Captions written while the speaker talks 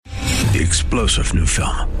The explosive new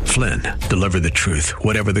film, Flynn, deliver the truth,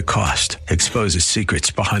 whatever the cost, exposes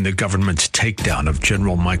secrets behind the government's takedown of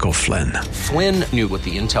General Michael Flynn. Flynn knew what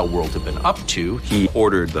the intel world had been up to. He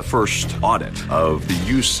ordered the first audit of the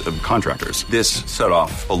use of contractors. This set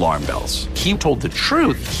off alarm bells. He told the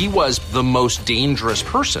truth. He was the most dangerous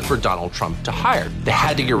person for Donald Trump to hire. They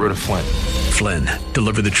had to get rid of Flynn. Flynn,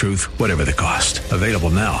 deliver the truth, whatever the cost. Available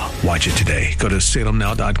now. Watch it today. Go to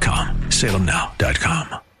salemnow.com.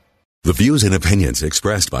 salemnow.com. The views and opinions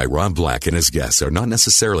expressed by Rob Black and his guests are not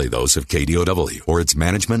necessarily those of KDOW or its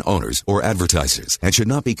management, owners, or advertisers and should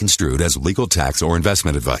not be construed as legal, tax, or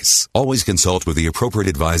investment advice. Always consult with the appropriate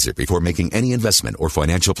advisor before making any investment or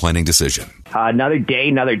financial planning decision. Another day,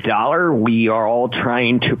 another dollar. We are all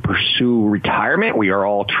trying to pursue retirement. We are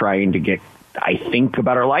all trying to get, I think,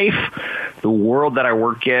 about our life. The world that I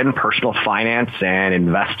work in, personal finance and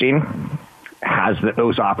investing, has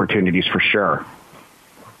those opportunities for sure.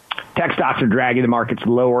 Tech stocks are dragging the markets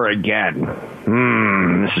lower again.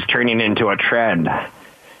 This is turning into a trend.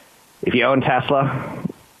 If you own Tesla,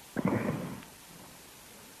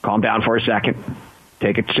 calm down for a second.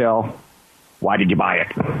 Take a chill. Why did you buy it?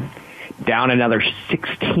 Down another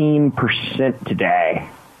 16% today.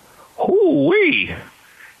 Hoo-wee!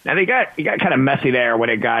 Now it got kind of messy there when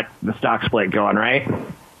it got the stock split going, right?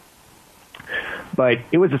 But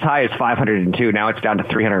it was as high as 502. Now it's down to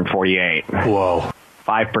 348. Whoa.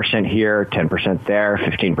 5% here, 10% there,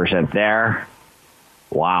 15% there.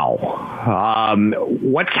 Wow.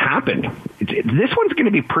 What's happened? This one's going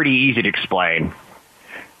to be pretty easy to explain.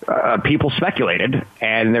 People speculated,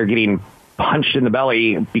 and they're getting punched in the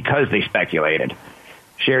belly because they speculated.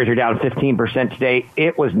 Shares are down 15% today.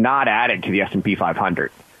 It was not added to the S&P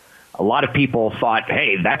 500. A lot of people thought,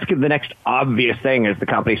 hey, that's the next obvious thing as the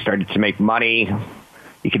company started to make money.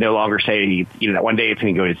 You can no longer say, that one day it's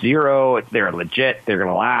going to go to zero. They're legit. They're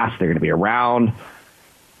going to last. They're going to be around.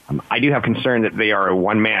 I do have concern that they are a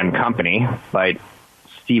one-man company, but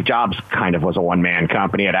Steve Jobs kind of was a one-man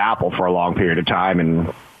company at Apple for a long period of time,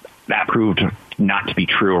 and that proved not to be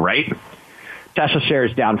true, right? Tesla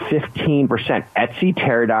shares down 15%. Etsy,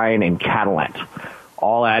 Teradyne, and Catalent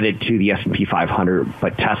all added to the S&P 500,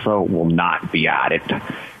 but Tesla will not be added.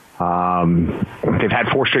 They've had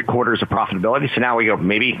 4 straight quarters of profitability, so now we go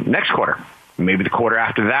maybe next quarter, maybe the quarter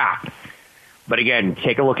after that. But again,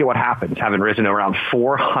 take a look at what happens, having risen around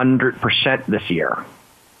 400% this year.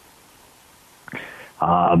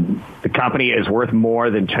 The company is worth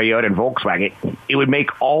more than Toyota and Volkswagen. It would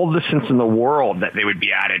make all the sense in the world that they would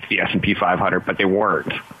be added to the S&P 500, but they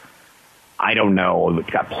weren't. I don't know. It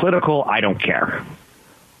got political. I don't care.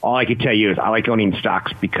 All I can tell you is I like owning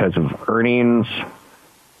stocks because of earnings,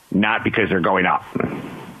 not because they're going up.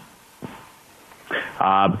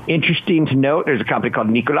 Interesting to note, there's a company called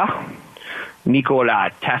Nikola.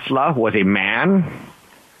 Nikola Tesla was a man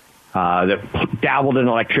that dabbled in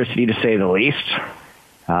electricity, to say the least.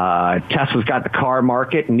 Tesla's got the car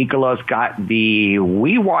market. Nikola's got we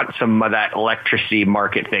want some of that electricity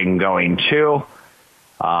market thing going too.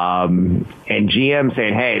 And GM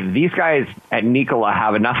saying, hey, these guys at Nikola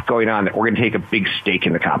have enough going on that we're going to take a big stake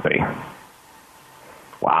in the company.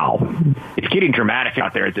 Wow. It's getting dramatic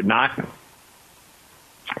out there, is it not?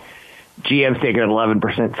 GM's taking an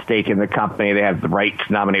 11% stake in the company. They have the right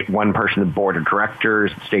to nominate one person to the board of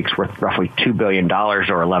directors. The stake's worth roughly $2 billion or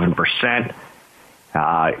 11%.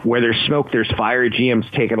 Where there's smoke, there's fire. GM's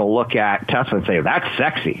taking a look at Tesla and say, that's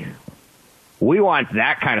sexy. We want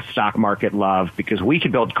that kind of stock market love because we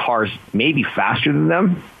can build cars maybe faster than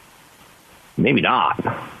them, maybe not.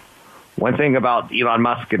 One thing about Elon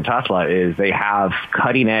Musk and Tesla is they have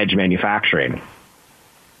cutting-edge manufacturing.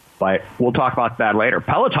 But we'll talk about that later.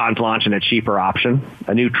 Peloton's launching a cheaper option,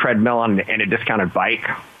 a new treadmill and a discounted bike.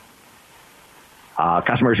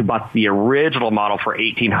 Customers who bought the original model for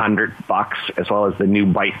 $1,800, as well as the new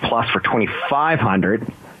Bike Plus for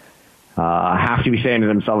 $2,500, have to be saying to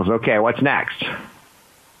themselves, okay, what's next?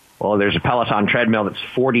 Well, there's a Peloton treadmill that's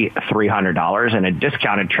 $4,300 and a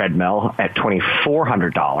discounted treadmill at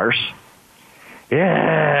 $2,400.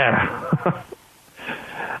 Yeah.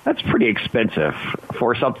 That's pretty expensive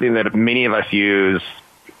for something that many of us use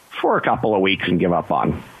for a couple of weeks and give up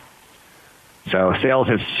on. So sales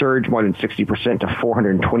have surged more than 60% to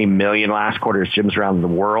 $420 million last quarter as gyms around the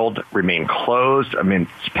world remain closed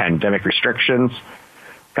amidst pandemic restrictions.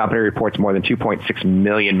 The company reports more than 2.6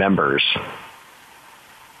 million members.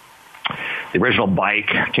 The original bike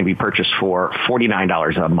can be purchased for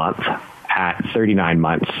 $49 a month at 39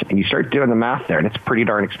 months. And you start doing the math there, and it's pretty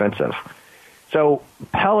darn expensive. So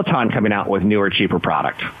Peloton coming out with newer, cheaper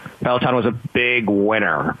product. Peloton was a big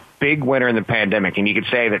winner in the pandemic. And you could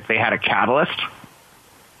say that they had a catalyst.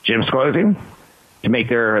 gyms closing to make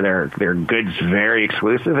their goods very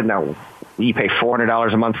exclusive. And now you pay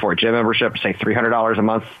 $400 a month for a gym membership, say $300 a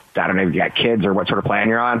month. I don't know if you got kids or what sort of plan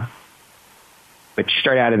you're on. But you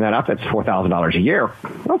start adding that up, that's $4,000 a year.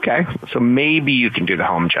 Okay, so maybe you can do the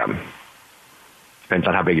home gym. Depends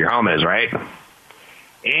on how big your home is, right?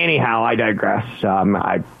 Anyhow, I digress.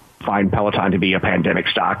 I find Peloton to be a pandemic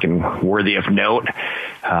stock and worthy of note.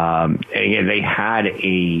 And again, they had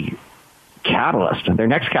a catalyst. Their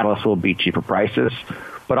next catalyst will be cheaper prices,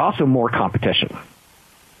 but also more competition,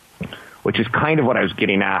 which is kind of what I was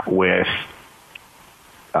getting at with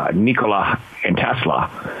Nikola and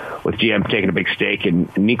Tesla, with GM taking a big stake in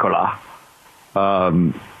Nikola.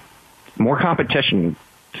 More competition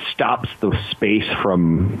stops the space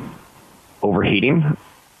from overheating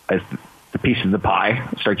as the pieces of the pie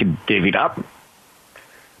start getting divvied up.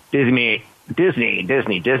 Disney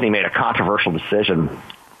made a controversial decision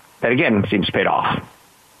that, again, seems paid off.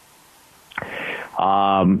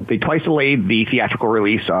 They twice delayed the theatrical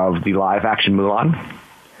release of the live-action Mulan.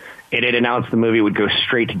 It had announced the movie would go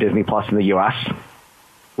straight to Disney Plus in the U.S.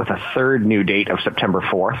 with a third new date of September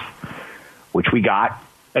 4th, which we got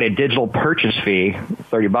at a digital purchase fee,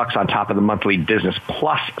 $30 on top of the monthly Disney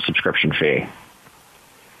Plus subscription fee.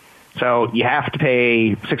 So you have to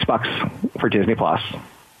pay $6 for Disney Plus,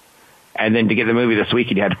 and then to get the movie this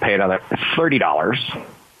weekend, you had to pay another $30.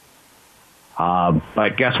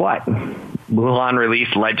 But guess what? Mulan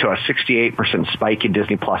release led to a 68% spike in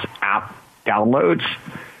Disney Plus app downloads.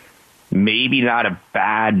 Maybe not a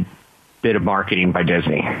bad bit of marketing by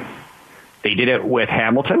Disney. They did it with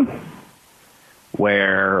Hamilton,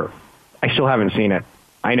 where I still haven't seen it.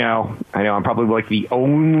 I know. I'm probably like the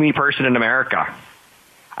only person in America.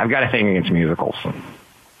 I've got a thing against musicals.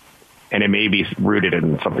 And it may be rooted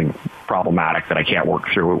in something problematic that I can't work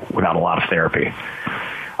through without a lot of therapy.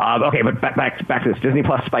 Okay, but back to this. Disney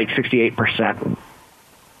Plus spiked 68%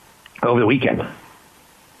 over the weekend.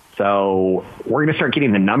 So we're going to start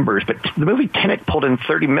getting the numbers, but the movie Tenet pulled in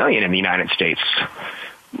 $30 million in the United States.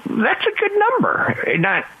 That's a good number.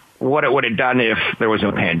 Not what it would have done if there was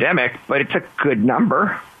no pandemic, but it's a good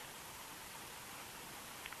number.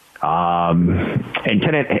 And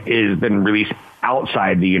Tenet has been released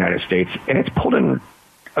outside the United States, and it's pulled in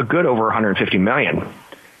a good over $150 million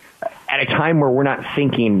at a time where we're not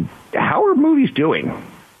thinking, how are movies doing?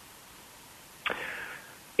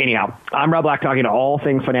 Anyhow, I'm Rob Black, talking to all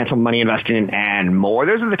things financial, money, investing, and more.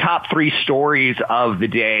 Those are the top three stories of the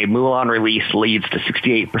day. Mulan release leads to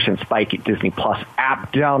 68% spike at Disney Plus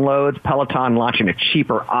app downloads. Peloton launching a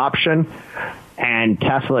cheaper option. And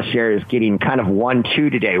Tesla shares getting kind of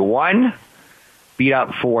 1-2 today. One, beat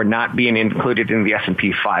up for not being included in the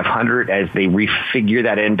S&P 500 as they refigure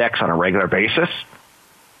that index on a regular basis.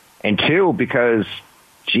 And two, because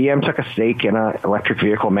GM took a stake in an electric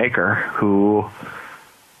vehicle maker who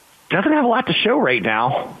doesn't have a lot to show right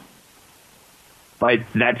now, but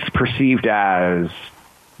that's perceived as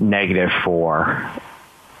negative for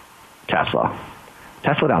Tesla.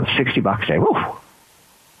 Tesla down $60 today. Woo!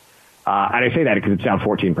 And I say that because it's down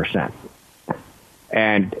 14%.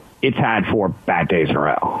 And it's had 4 bad days in a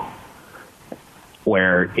row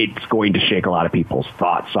where it's going to shake a lot of people's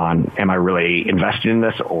thoughts on, am I really invested in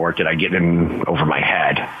this, or did I get in over my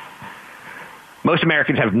head? Most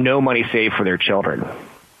Americans have no money saved for their children.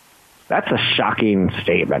 That's a shocking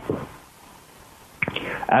statement.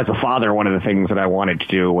 As a father, one of the things that I wanted to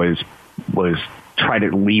do was try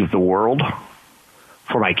to leave the world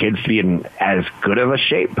for my kids to be in as good of a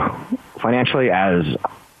shape financially as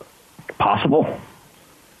possible.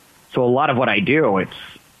 So a lot of what I do,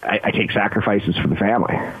 I take sacrifices for the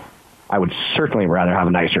family. I would certainly rather have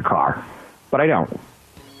a nicer car, but I don't.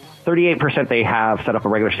 38% they have set up a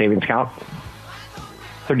regular savings account.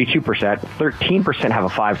 32%, 13% have a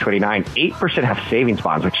 529, 8% have savings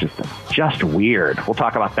bonds, which is just weird. We'll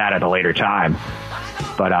talk about that at a later time.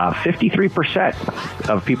 But 53%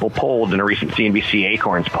 of people polled in a recent CNBC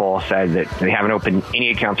Acorns poll said that they haven't opened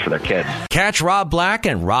any accounts for their kids. Catch Rob Black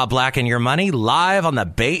and Rob Black and Your Money live on the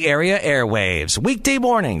Bay Area airwaves, weekday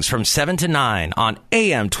mornings from 7 to 9 on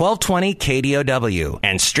AM 1220 KDOW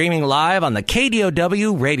and streaming live on the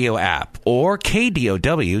KDOW radio app or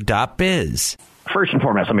KDOW.biz. First and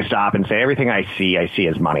foremost, let me stop and say everything I see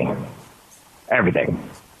as money. Everything.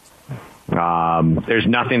 There's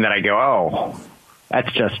nothing that I go, oh,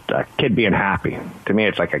 that's just a kid being happy. To me,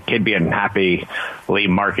 it's like a kid being happily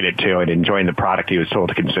marketed to and enjoying the product he was told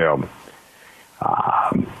to consume.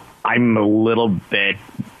 I'm a little bit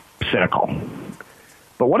cynical.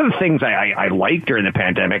 But one of the things I like during the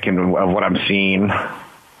pandemic and of what I'm seeing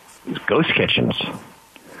is ghost kitchens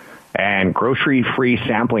and grocery-free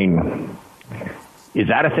sampling Is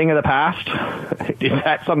that a thing of the past? Is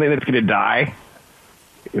that something that's going to die?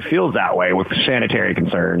 It feels that way with sanitary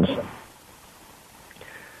concerns.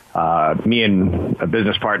 Me and a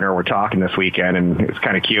business partner were talking this weekend, and it was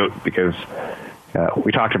kind of cute because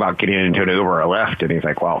we talked about getting into an Uber or a Lyft, and he's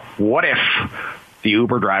like, well, what if the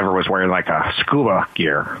Uber driver was wearing like a scuba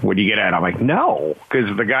gear? Would you get it? I'm like, no,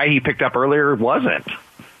 because the guy he picked up earlier wasn't.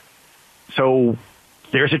 So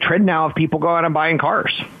there's a trend now of people going out and buying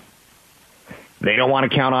cars. They don't want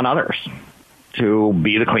to count on others to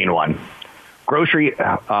be the clean one. Grocery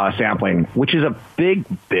sampling, which is a big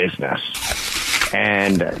business.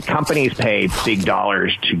 And companies pay big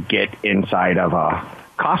dollars to get inside of a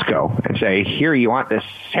Costco and say, here, you want this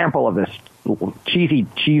sample of this cheesy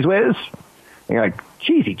Cheese Whiz? And you're like,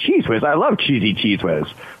 cheesy Cheese Whiz? I love cheesy Cheese Whiz.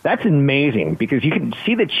 That's amazing because you can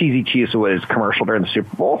see the cheesy Cheese Whiz commercial during the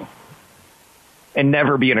Super Bowl and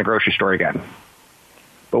never be in a grocery store again.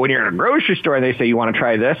 But when you're in a grocery store and they say you want to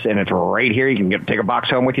try this and it's right here, you can take a box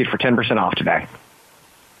home with you for 10% off today.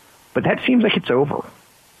 But that seems like it's over.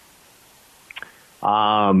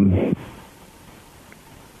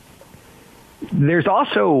 There's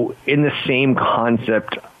also in the same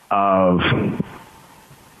concept of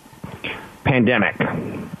pandemic.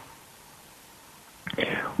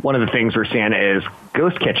 One of the things we're seeing is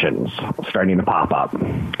ghost kitchens starting to pop up.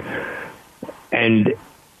 And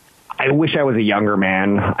I wish I was a younger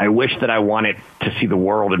man. I wish that I wanted to see the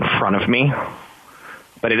world in front of me.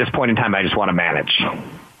 But at this point in time, I just want to manage.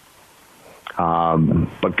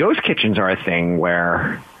 But ghost kitchens are a thing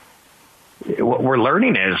where what we're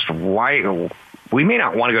learning is why we may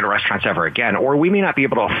not want to go to restaurants ever again, or we may not be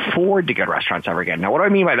able to afford to go to restaurants ever again. Now, what do I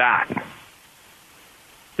mean by that?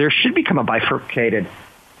 There should become a bifurcated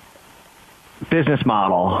business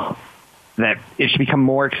model that it should become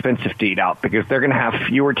more expensive to eat out because they're going to have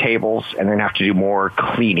fewer tables and they're going to have to do more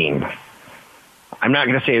cleaning. I'm not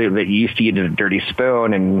going to say that you used to eat in a dirty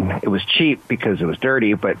spoon and it was cheap because it was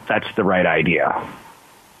dirty, but that's the right idea.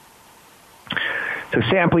 So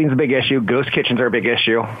sampling is a big issue. Ghost kitchens are a big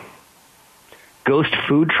issue. Ghost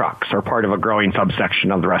food trucks are part of a growing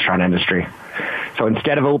subsection of the restaurant industry. So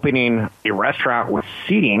instead of opening a restaurant with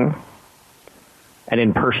seating and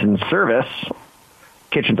in-person service,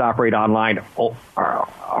 kitchens operate online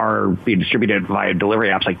are being distributed via delivery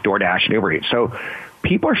apps like DoorDash and Uber Eats. So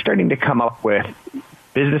people are starting to come up with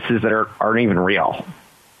businesses that aren't even real.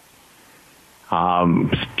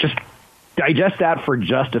 Just digest that for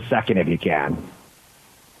just a second if you can.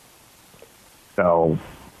 So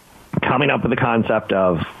coming up with the concept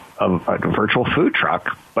of a virtual food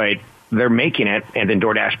truck, but they're making it and then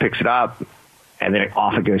DoorDash picks it up and then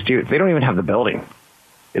off it goes to. They don't even have the building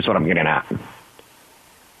is what I'm getting at.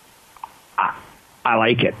 I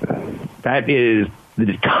like it. That is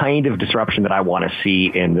the kind of disruption that I want to see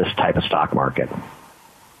in this type of stock market.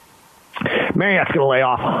 Marriott's going to lay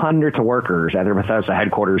off hundreds of workers at their Bethesda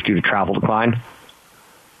headquarters due to travel decline.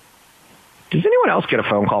 Does anyone else get a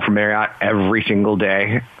phone call from Marriott every single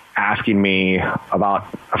day asking me about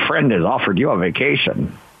a friend has offered you a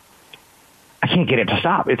vacation? I can't get it to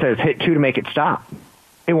stop. It says hit 2 to make it stop.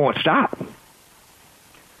 It won't stop.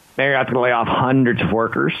 Marriott's going to lay off hundreds of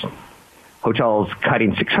workers. Hotels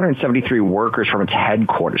cutting 673 workers from its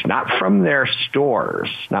headquarters, not from their stores,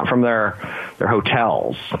 not from their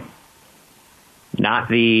hotels, not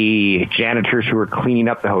the janitors who are cleaning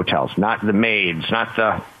up the hotels, not the maids, not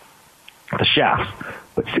the chefs,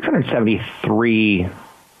 but 673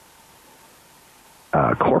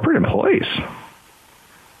 corporate employees.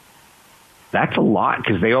 That's a lot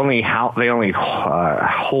because they only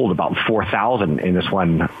hold about 4,000 in this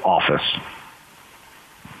one office.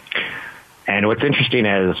 And what's interesting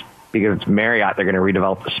is because it's Marriott, they're going to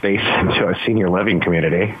redevelop the space into a senior living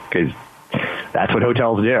community because that's what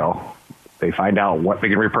hotels do. They find out what they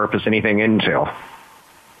can repurpose anything into.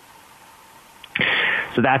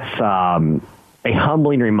 So that's a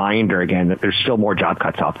humbling reminder, again, that there's still more job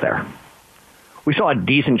cuts out there. We saw a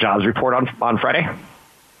decent jobs report on Friday,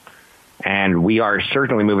 and we are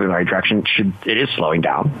certainly moving in the right direction. It is slowing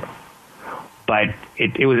down, but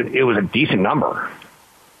it was a decent number.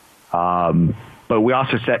 But we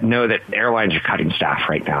also know that airlines are cutting staff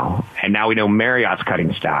right now, and now we know Marriott's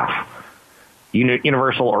cutting staff.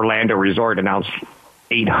 Universal Orlando Resort announced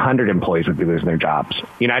 800 employees would be losing their jobs.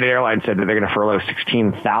 United Airlines said that they're going to furlough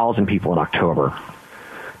 16,000 people in October,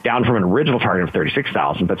 down from an original target of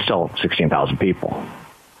 36,000, but still 16,000 people.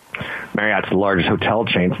 Marriott's the largest hotel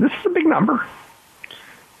chain, so this is a big number.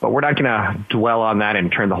 But we're not going to dwell on that and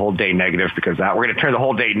turn the whole day negative because that. We're going to turn the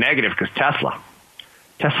whole day negative because Tesla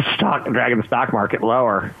stock dragging the stock market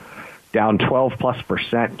lower, down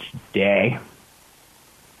 12+% today.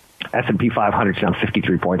 S&P 500 is down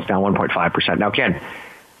 53 points, down 1.5%. Now, again,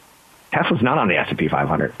 Tesla's not on the S&P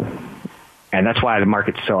 500, and that's why the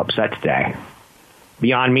market's so upset today.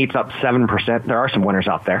 Beyond Meat's up 7%. There are some winners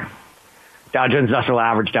out there. Dow Jones Industrial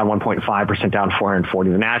Average down 1.5%, down 440.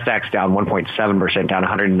 The Nasdaq's down 1.7%, down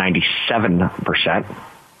 197%.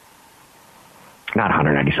 Not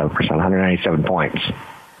 197%, 197 points.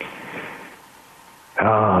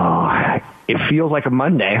 Oh, it feels like a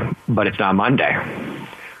Monday, but it's not Monday.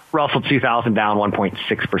 Russell 2000 down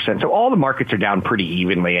 1.6%. So all the markets are down pretty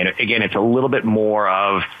evenly. And again, it's a little bit more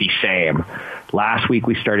of the same. Last week,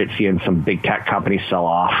 we started seeing some big tech companies sell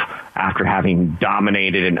off after having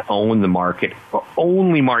dominated and owned the market,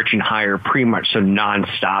 only marching higher pretty much so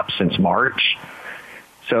nonstop since March.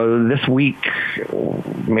 So this week,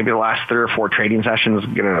 maybe the last 3 or 4 trading sessions,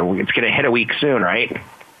 it's going to hit a week soon, right?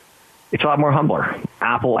 It's a lot more humbler.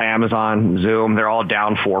 Apple, Amazon, Zoom, they're all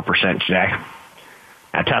down 4% today.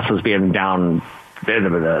 Now, Tesla's being down,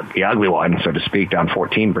 the ugly one, so to speak, down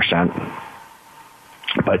 14%.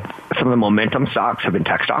 But some of the momentum stocks have been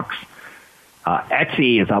tech stocks.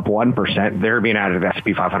 Etsy is up 1%. They're being added to the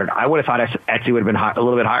S&P 500. I would have thought Etsy would have been a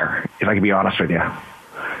little bit higher, if I could be honest with you.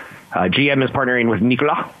 GM is partnering with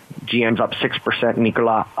Nikola. GM's up 6%.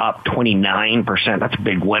 Nikola up 29%. That's a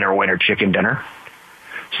big winner chicken dinner.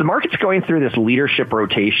 So the market's going through this leadership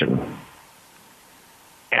rotation.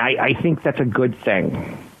 And I think that's a good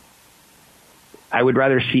thing. I would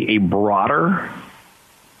rather see a broader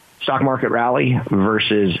stock market rally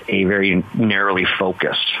versus a very narrowly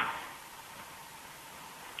focused.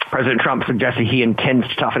 President Trump suggested he intends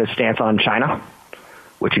to toughen his stance on China,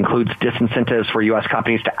 which includes disincentives for U.S.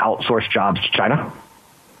 companies to outsource jobs to China.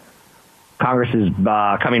 Congress is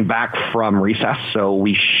coming back from recess, so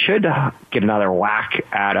we should get another whack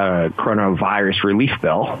at a coronavirus relief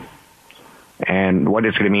bill. And what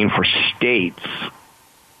it's going to mean for states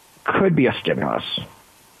could be a stimulus.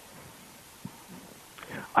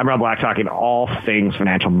 I'm Rob Black, talking all things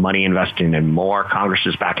financial, money, investing, and more. Congress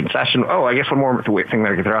is back in session. Oh, I guess one more thing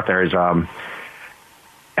that I could throw out there is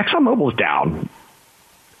ExxonMobil's down.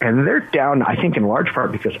 And they're down, I think, in large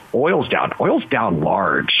part because oil's down. Oil's down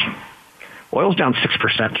large. Oil's down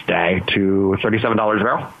 6% today to $37 a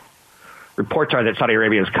barrel. Reports are that Saudi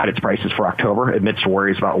Arabia has cut its prices for October amidst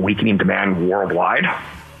worries about weakening demand worldwide.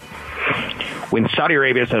 When Saudi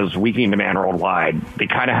Arabia says weakening demand worldwide, they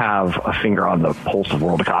kind of have a finger on the pulse of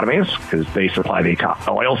world economies because they supply the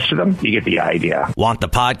oils to them. You get the idea. Want the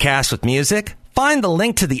podcast with music? Find the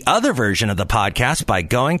link to the other version of the podcast by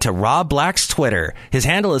going to Rob Black's Twitter. His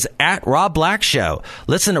handle is @RobBlackShow.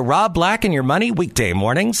 Listen to Rob Black and Your Money weekday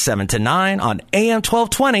mornings, 7 to 9 on AM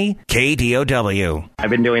 1220 KDOW. I've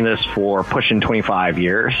been doing this for pushing 25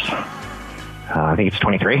 years. I think it's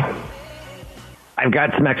 23. I've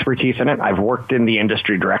got some expertise in it. I've worked in the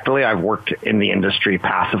industry directly. I've worked in the industry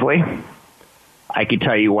passively. I could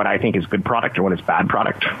tell you what I think is good product and what is bad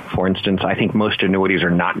product. For instance, I think most annuities are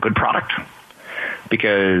not good product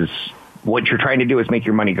because what you're trying to do is make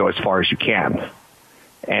your money go as far as you can.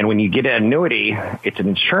 And when you get an annuity, it's an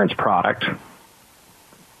insurance product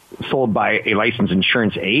sold by a licensed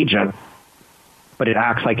insurance agent, but it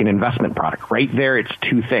acts like an investment product. Right there, it's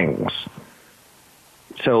two things.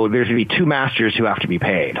 So there's going to be two masters who have to be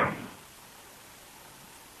paid.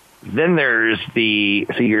 Then there's so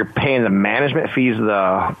you're paying the management fees of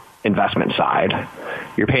the investment side.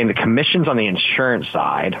 You're paying the commissions on the insurance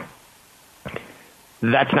side.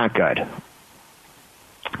 That's not good.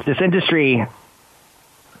 This industry,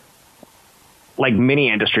 like many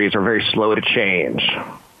industries, are very slow to change.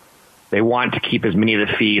 They want to keep as many of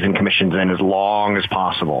the fees and commissions in as long as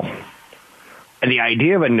possible. And the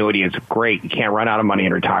idea of annuity is great. You can't run out of money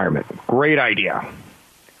in retirement. Great idea.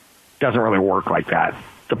 Doesn't really work like that.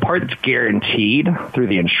 The part that's guaranteed through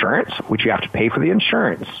the insurance, which you have to pay for the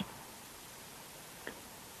insurance,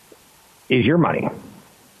 is your money.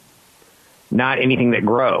 Not anything that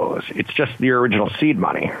grows. It's just the original seed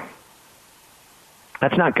money.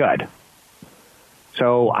 That's not good.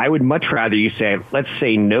 So I would much rather you say, let's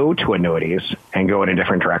say no to annuities and go in a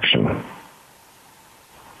different direction.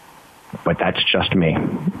 But that's just me.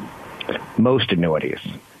 Most annuities.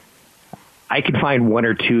 I can find one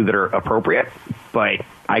or two that are appropriate, but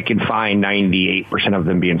I can find 98% of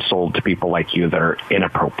them being sold to people like you that are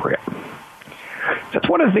inappropriate. That's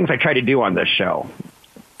one of the things I try to do on this show.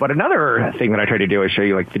 But another thing that I try to do is show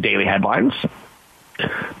you like the daily headlines.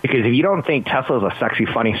 Because if you don't think Tesla is a sexy,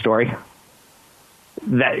 funny story,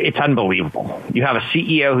 that it's unbelievable. You have a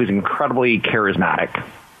CEO who's incredibly charismatic.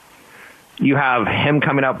 You have him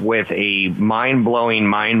coming up with a mind-blowing,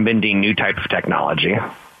 mind-bending new type of technology.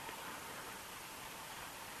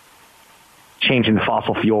 changing the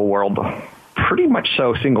fossil fuel world pretty much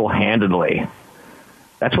so single-handedly.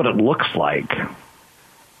 That's what it looks like.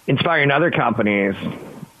 Inspiring other companies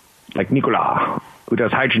like Nikola, who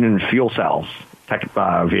does hydrogen fuel cells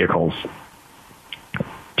vehicles,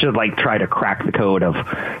 to like try to crack the code of,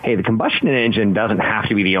 hey, the combustion engine doesn't have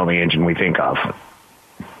to be the only engine we think of.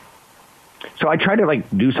 So I try to like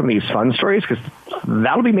do some of these fun stories because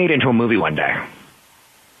that'll be made into a movie one day.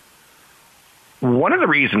 One of the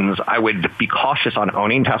reasons I would be cautious on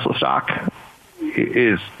owning Tesla stock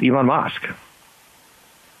is Elon Musk.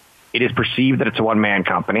 It is perceived that it's a one-man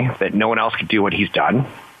company, that no one else could do what he's done.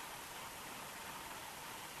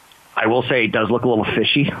 I will say it does look a little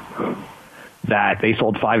fishy that they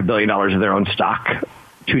sold $5 billion of their own stock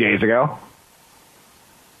 2 days ago.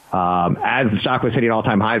 As the stock was hitting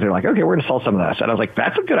all-time highs, they're like, okay, we're going to sell some of this. And I was like,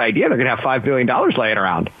 that's a good idea. They're going to have $5 billion laying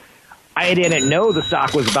around. I didn't know the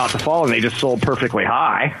stock was about to fall, and they just sold perfectly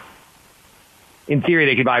high. In theory,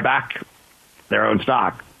 they could buy back their own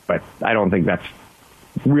stock, but I don't think that's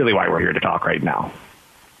really why we're here to talk right now.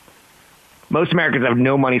 Most Americans have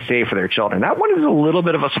no money saved for their children. That one is a little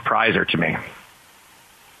bit of a surpriser to me.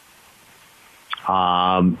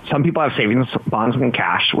 Some people have savings bonds and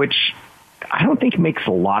cash, which I don't think makes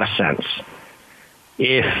a lot of sense.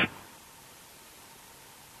 If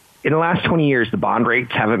in the last 20 years, the bond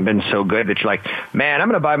rates haven't been so good that you're like, man, I'm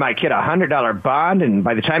going to buy my kid a $100 bond, and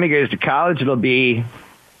by the time he goes to college, it'll be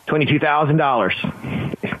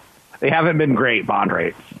 $22,000. They haven't been great bond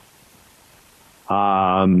rates.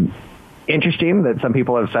 Interesting that some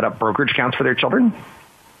people have set up brokerage accounts for their children,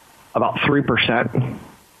 about 3%.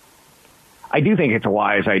 I do think it's a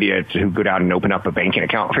wise idea to go down and open up a banking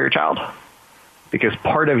account for your child, because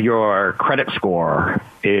part of your credit score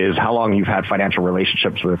is how long you've had financial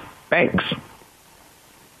relationships with banks.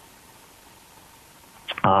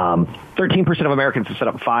 13% of Americans have set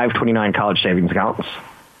up 529 college savings accounts,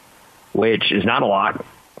 which is not a lot.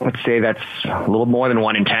 Let's say that's a little more than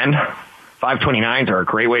 1 in 10. 529s are a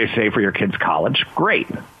great way to save for your kids' college. Great.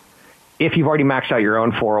 If you've already maxed out your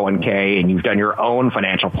own 401k and you've done your own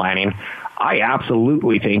financial planning, I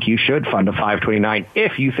absolutely think you should fund a 529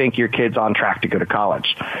 if you think your kid's on track to go to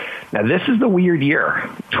college. Now, this is the weird year.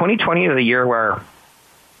 2020 is a year where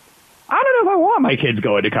I don't know if I want my kids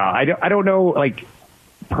going to college. I don't know, like,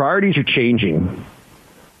 priorities are changing,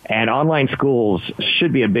 and online schools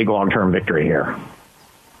should be a big long-term victory here.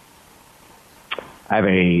 I have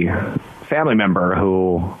a family member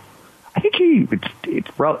who I think it's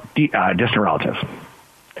distant relative,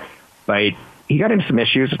 but he got into some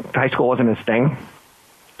issues. High school wasn't his thing,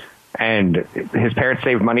 and his parents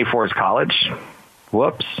saved money for his college.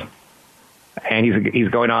 Whoops. And he's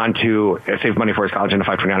going on to save money for his college in a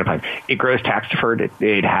 529 plan. It grows tax deferred.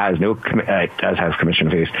 It has it does have commission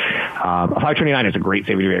fees. A 529 is a great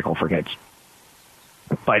saving vehicle for kids,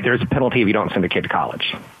 but there's a penalty if you don't send a kid to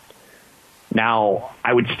college. Now,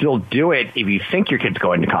 I would still do it if you think your kid's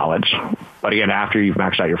going to college, but again, after you've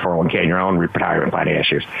maxed out your 401k and your own retirement planning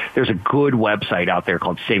issues. There's a good website out there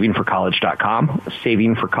called savingforcollege.com,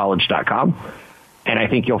 savingforcollege.com, and I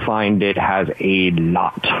think you'll find it has a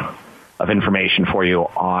lot of information for you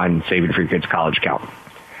on saving for your kid's college account.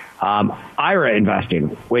 IRA investing,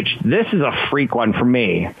 which this is a freak one for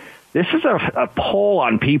me. This is a poll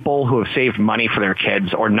on people who have saved money for their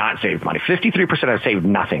kids or not saved money. 53% have saved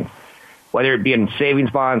nothing, whether it be in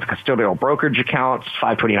savings bonds, custodial brokerage accounts,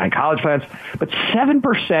 529 college plans, but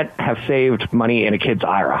 7% have saved money in a kid's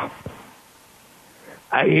IRA.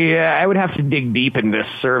 I would have to dig deep in this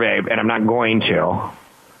survey, and I'm not going to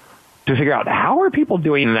figure out how are people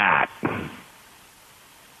doing that.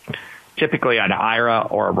 Typically, an IRA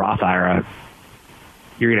or a Roth IRA,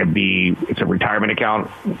 you're going to be, it's a retirement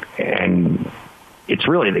account, and it's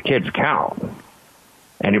really the kid's account.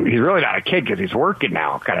 And he's really not a kid because he's working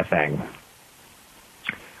now, kind of thing.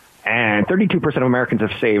 And 32% of Americans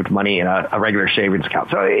have saved money in a regular savings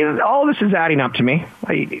account. So all this is adding up to me.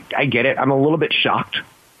 I get it. I'm a little bit shocked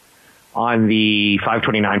on the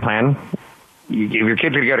 529 plan. If your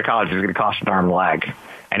kid's going to go to college, it's going to cost an arm and a leg.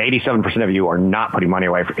 And 87% of you are not putting money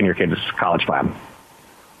away in your kid's college plan.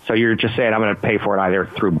 So you're just saying, I'm going to pay for it either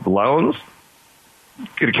through loans,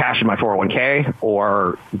 get a cash in my 401k,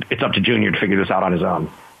 or it's up to Junior to figure this out on his own.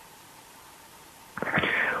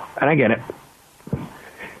 And I get it.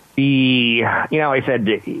 I said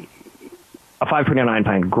a 529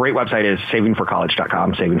 plan, great website is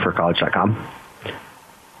savingforcollege.com, savingforcollege.com.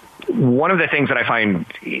 One of the things that I find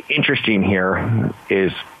interesting here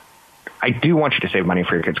is I do want you to save money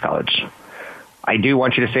for your kid's college. I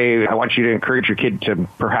want you to encourage your kid to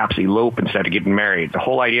perhaps elope instead of getting married. The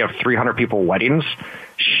whole idea of 300 people weddings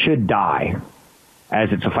should die.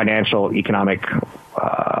 as it's a financial, economic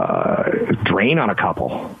drain on a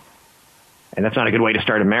couple. And that's not a good way to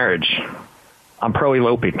start a marriage. I'm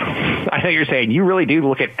pro-eloping. I know you're saying, you really do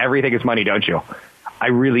look at everything as money, don't you? I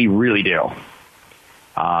really, really do.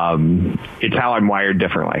 It's how I'm wired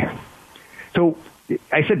differently. So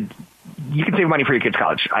I said, you can save money for your kids'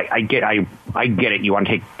 college. I get it. You want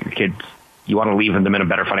to take your kids, you want to leave them in a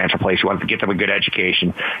better financial place. You want to get them a good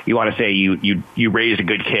education. You want to say you raise a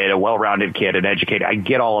good kid, a well-rounded kid, and educate. I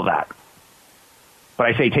get all of that. But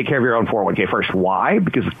I say take care of your own 401k first. Why?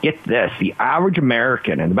 Because get this, the average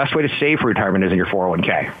American, and the best way to save for retirement is in your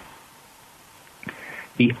 401k.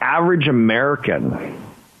 The average American,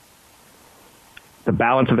 the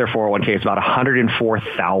balance of their 401k is about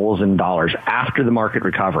 $104,000 after the market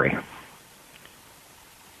recovery.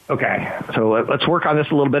 Okay, so let's work on this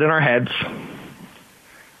a little bit in our heads.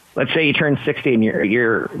 Let's say you turn 60 and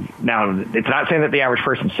you're now, it's not saying that the average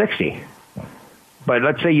person's 60, but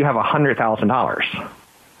let's say you have $100,000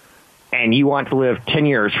 and you want to live 10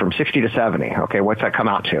 years from 60 to 70. Okay, what's that come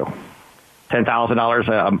out to?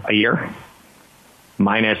 $10,000 a year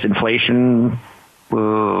minus inflation,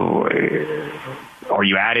 or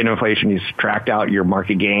you add in inflation, you subtract out your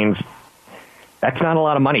market gains. That's not a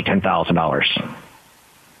lot of money, $10,000.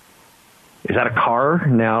 Is that a car?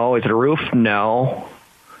 No. Is it a roof? No.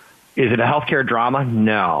 Is it a healthcare drama?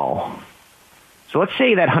 No. So let's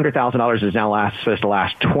say that $100,000 is now supposed to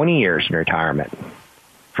last 20 years in retirement,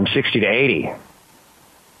 from 60 to 80.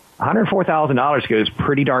 $104,000 goes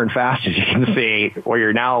pretty darn fast, as you can see, where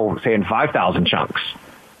you're now saying 5,000 chunks.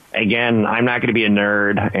 Again, I'm not going to be a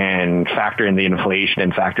nerd and factor in the inflation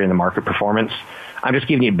and factor in the market performance. I'm just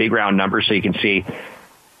giving you big round numbers so you can see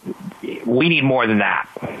we need more than that.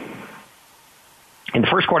 In the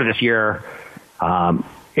first quarter of this year,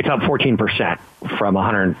 it's up 14% from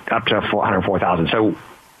 100 up to 104,000. So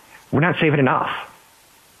we're not saving enough.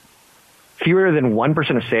 Fewer than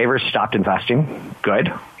 1% of savers stopped investing. Good.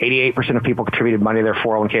 88% of people contributed money to their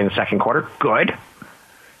 401k in the second quarter. Good.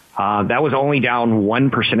 That was only down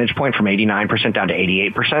 1 percentage point from 89% down to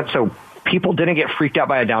 88%. So people didn't get freaked out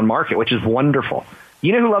by a down market, which is wonderful.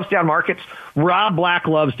 You know who loves down markets? Rob Black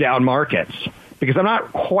loves down markets because I'm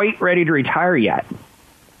not quite ready to retire yet.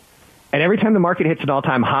 And every time the market hits an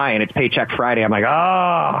all-time high and it's Paycheck Friday, I'm like,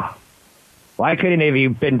 why couldn't you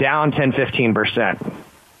have been down 10, 15%?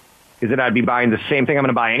 Because then I'd be buying the same thing I'm going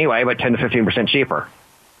to buy anyway, but 10 to 15% cheaper.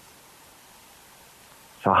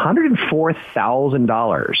 So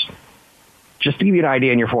 $104,000, just to give you an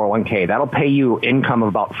idea in your 401k, that'll pay you income of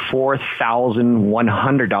about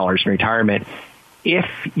 $4,100 in retirement if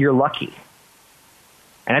you're lucky.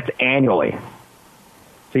 And that's annually.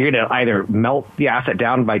 So you're going to either melt the asset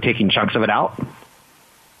down by taking chunks of it out,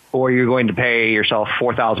 or you're going to pay yourself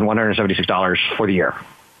 $4,176 for the year.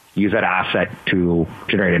 Use that asset to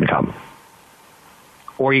generate income.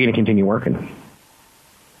 Or you're going to continue working.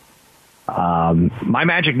 My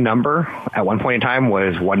magic number at one point in time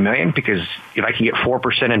was $1 million, because if I can get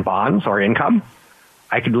 4% in bonds or income,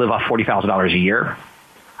 I could live off $40,000 a year.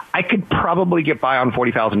 I could probably get by on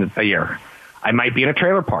 $40,000 a year. I might be in a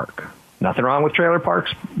trailer park. Nothing wrong with trailer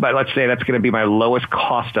parks, but let's say that's going to be my lowest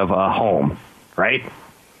cost of a home, right?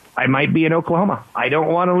 I might be in Oklahoma. I don't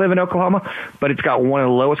want to live in Oklahoma, but it's got one of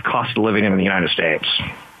the lowest costs of living in the United States.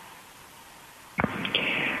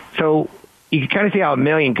 So you can kind of see how $1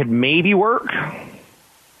 million could maybe work,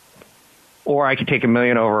 or I could take $1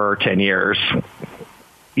 million over 10 years.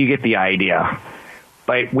 You get the idea.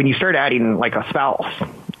 But when you start adding like a spouse,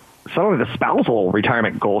 some of the spousal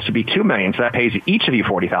retirement goals should be $2 million, so that pays each of you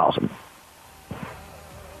 $40,000.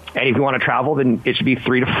 And if you want to travel, then it should be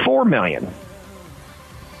 $3 to $4 million.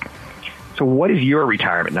 So what is your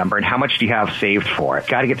retirement number, and how much do you have saved for it?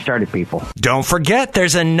 Got to get started, people. Don't forget,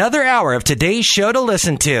 there's another hour of today's show to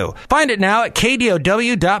listen to. Find it now at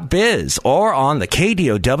KDOW.biz or on the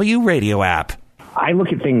KDOW radio app. I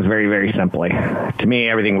look at things very, very simply. To me,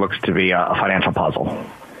 everything looks to be a financial puzzle.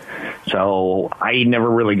 So I never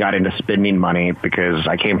really got into spending money because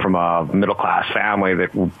I came from a middle-class family that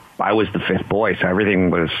I was the fifth boy, so everything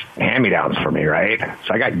was hand-me-downs for me, right?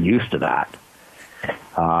 So I got used to that,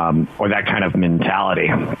 or that kind of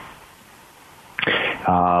mentality.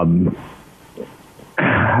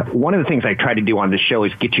 One of the things I try to do on this show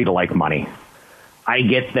is get you to like money. I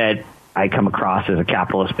get that I come across as a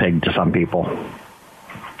capitalist pig to some people.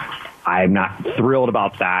 I'm not thrilled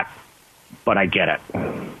about that, but I get it.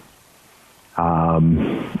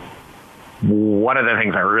 One of the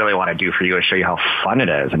things I really want to do for you is show you how fun it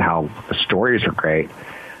is and how the stories are great.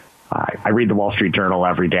 I read the Wall Street Journal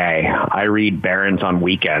every day. I read Barron's on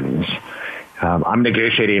weekends. I'm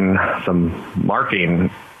negotiating some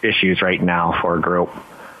marketing issues right now for a group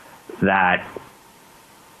that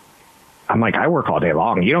I'm like, I work all day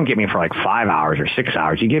long. You don't get me for like 5 hours or 6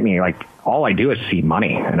 hours. You get me like, all I do is see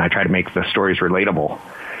money, and I try to make the stories relatable.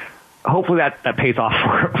 Hopefully that pays off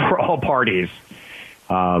for all parties.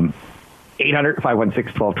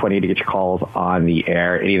 800-516-1220 to get your calls on the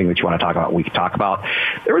air. Anything that you want to talk about, we can talk about.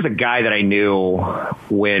 There was a guy that I knew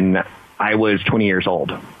when I was 20 years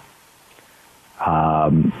old.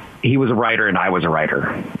 He was a writer and I was a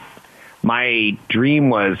writer. My dream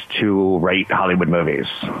was to write Hollywood movies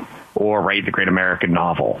or write the great American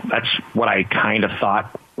novel. That's what I kind of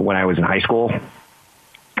thought when I was in high school,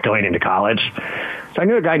 going into college. So I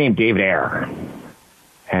knew a guy named David Ayer,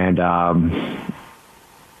 and I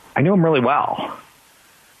knew him really well.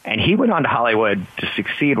 And he went on to Hollywood to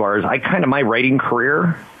succeed, whereas my writing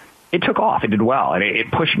career, it took off. It did well. And it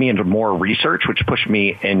pushed me into more research, which pushed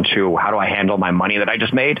me into how do I handle my money that I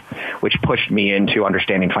just made, which pushed me into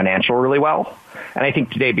understanding financial really well. And I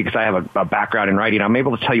think today, because I have a background in writing, I'm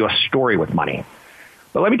able to tell you a story with money.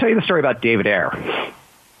 But let me tell you the story about David Ayer.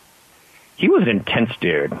 He was an intense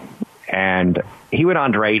dude. And he went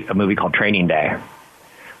on to write a movie called Training Day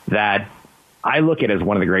that I look at as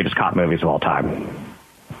one of the greatest cop movies of all time.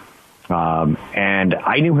 And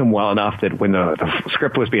I knew him well enough that when the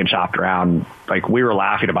script was being shopped around, like, we were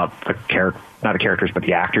laughing about not the characters, but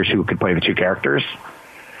the actors who could play the two characters.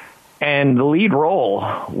 And the lead role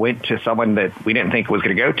went to someone that we didn't think it was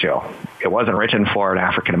going to go to. It wasn't written for an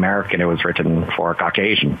African American. It was written for a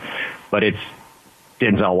Caucasian. But it's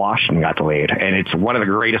Denzel Washington got the lead. And it's one of the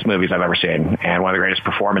greatest movies I've ever seen and one of the greatest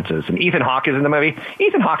performances. And Ethan Hawke is in the movie.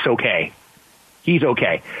 Ethan Hawke's okay. He's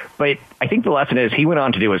okay. But I think the lesson is he went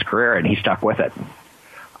on to do his career and he stuck with it.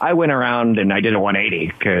 I went around and I did a 180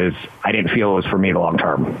 because I didn't feel it was for me the long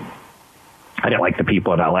term. I didn't like the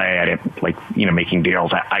people in LA. I didn't like, making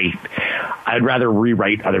deals. I'd rather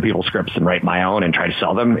rewrite other people's scripts than write my own and try to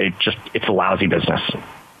sell them. It's a lousy business.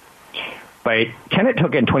 But Tenet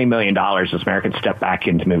took in $20 million as Americans stepped back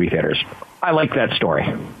into movie theaters. I like that story.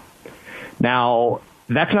 Now,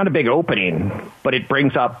 that's not a big opening, but it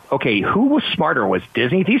brings up, okay, who was smarter? Was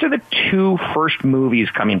Disney? These are the two first movies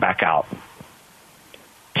coming back out.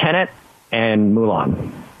 Tenet and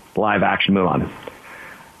Mulan, live action Mulan.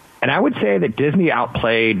 And I would say that Disney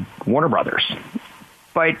outplayed Warner Brothers.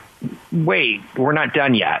 But wait, we're not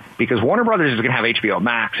done yet, because Warner Brothers is going to have HBO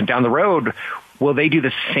Max, and down the road, will they do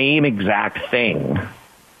the same exact thing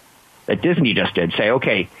that Disney just did? Say,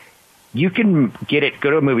 okay, you can go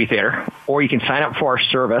to a movie theater, or you can sign up for our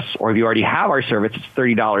service, or if you already have our service, it's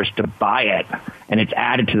 $30 to buy it, and it's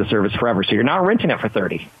added to the service forever. So you're not renting it for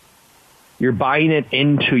 $30. You're buying it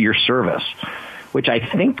into your service, which I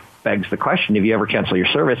think begs the question, if you ever cancel your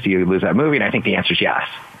service, do you lose that movie? And I think the answer is yes.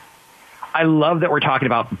 I love that we're talking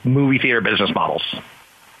about movie theater business models.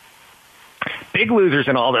 Big losers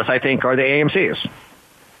in all this, I think, are the AMCs.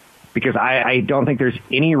 Because I don't think there's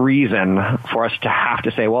any reason for us to have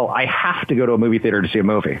to say, well, I have to go to a movie theater to see a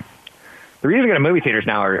movie. The reason to go to movie theaters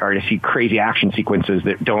now are to see crazy action sequences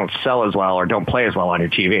that don't sell as well or don't play as well on your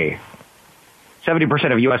TV.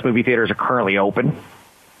 70% of U.S. movie theaters are currently open.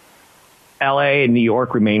 L.A. and New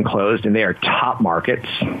York remain closed, and they are top markets.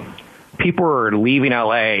 People are leaving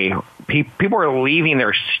L.A. People are leaving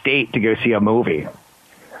their state to go see a movie.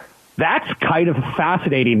 That's kind of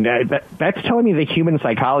fascinating. That's telling me the human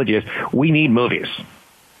psychology is we need movies.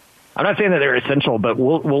 I'm not saying that they're essential, but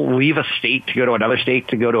we'll leave a state to go to another state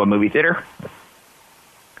to go to a movie theater.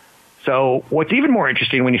 So what's even more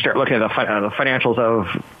interesting when you start looking at the financials of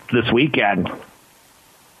this weekend,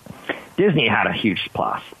 Disney had a huge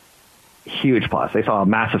plus. Huge plus. They saw a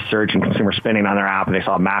massive surge in consumer spending on their app, and they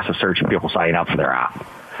saw a massive surge in people signing up for their app.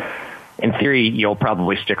 In theory, you'll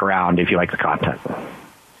probably stick around if you like the content.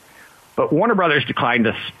 But Warner Brothers declined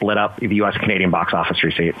to split up the U.S. Canadian box office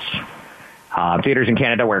receipts. Theaters in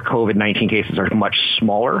Canada, where COVID-19 cases are much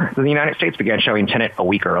smaller than the United States, began showing Tenet a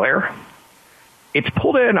week earlier. It's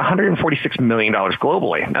pulled in $146 million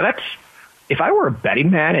globally. Now, that's, if I were a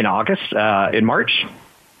betting man in March,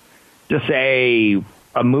 to say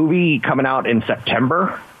a movie coming out in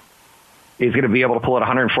September is going to be able to pull in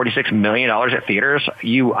 $146 million at theaters,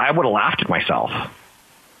 I would have laughed at myself.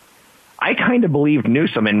 I kind of believed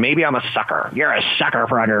Newsom, and maybe I'm a sucker. You're a sucker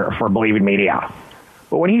for believing media.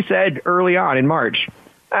 But when he said early on in March,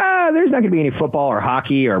 there's not going to be any football or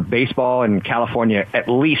hockey or baseball in California at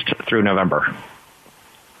least through November.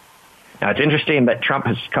 Now, it's interesting that Trump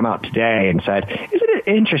has come out today and said, isn't it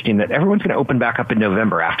interesting that everyone's going to open back up in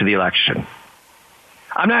November after the election?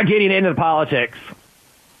 I'm not getting into the politics,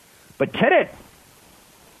 but Tenet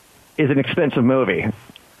is an expensive movie.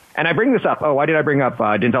 And I bring this up. Oh, why did I bring up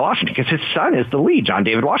Denzel Washington? Because his son is the lead, John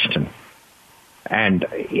David Washington. And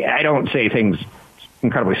I don't say things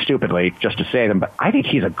incredibly stupidly just to say them, but I think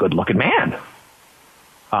he's a good-looking man.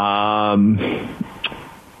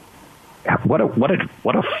 What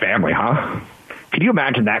a family, huh? Could you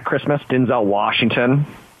imagine that Christmas? Denzel Washington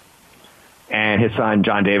and his son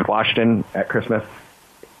John David Washington at Christmas.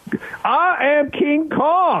 I am King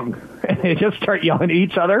Kong, and they just start yelling at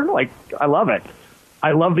each other. Like, I love it.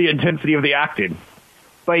 I love the intensity of the acting.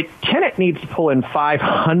 But Tenet needs to pull in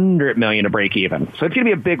 $500 million to break even, so it's going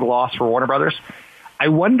to be a big loss for Warner Brothers. I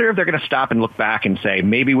wonder if they're going to stop and look back and say,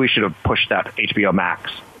 maybe we should have pushed that HBO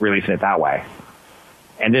Max, releasing it that way,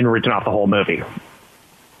 and then written off the whole movie.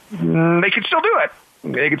 They could still do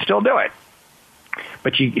it.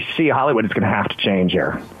 But you see, Hollywood is going to have to change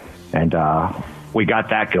here. And we got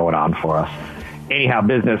that going on for us. Anyhow,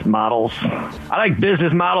 business models. I like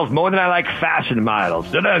business models more than I like fashion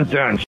models. Dun-dun-dun.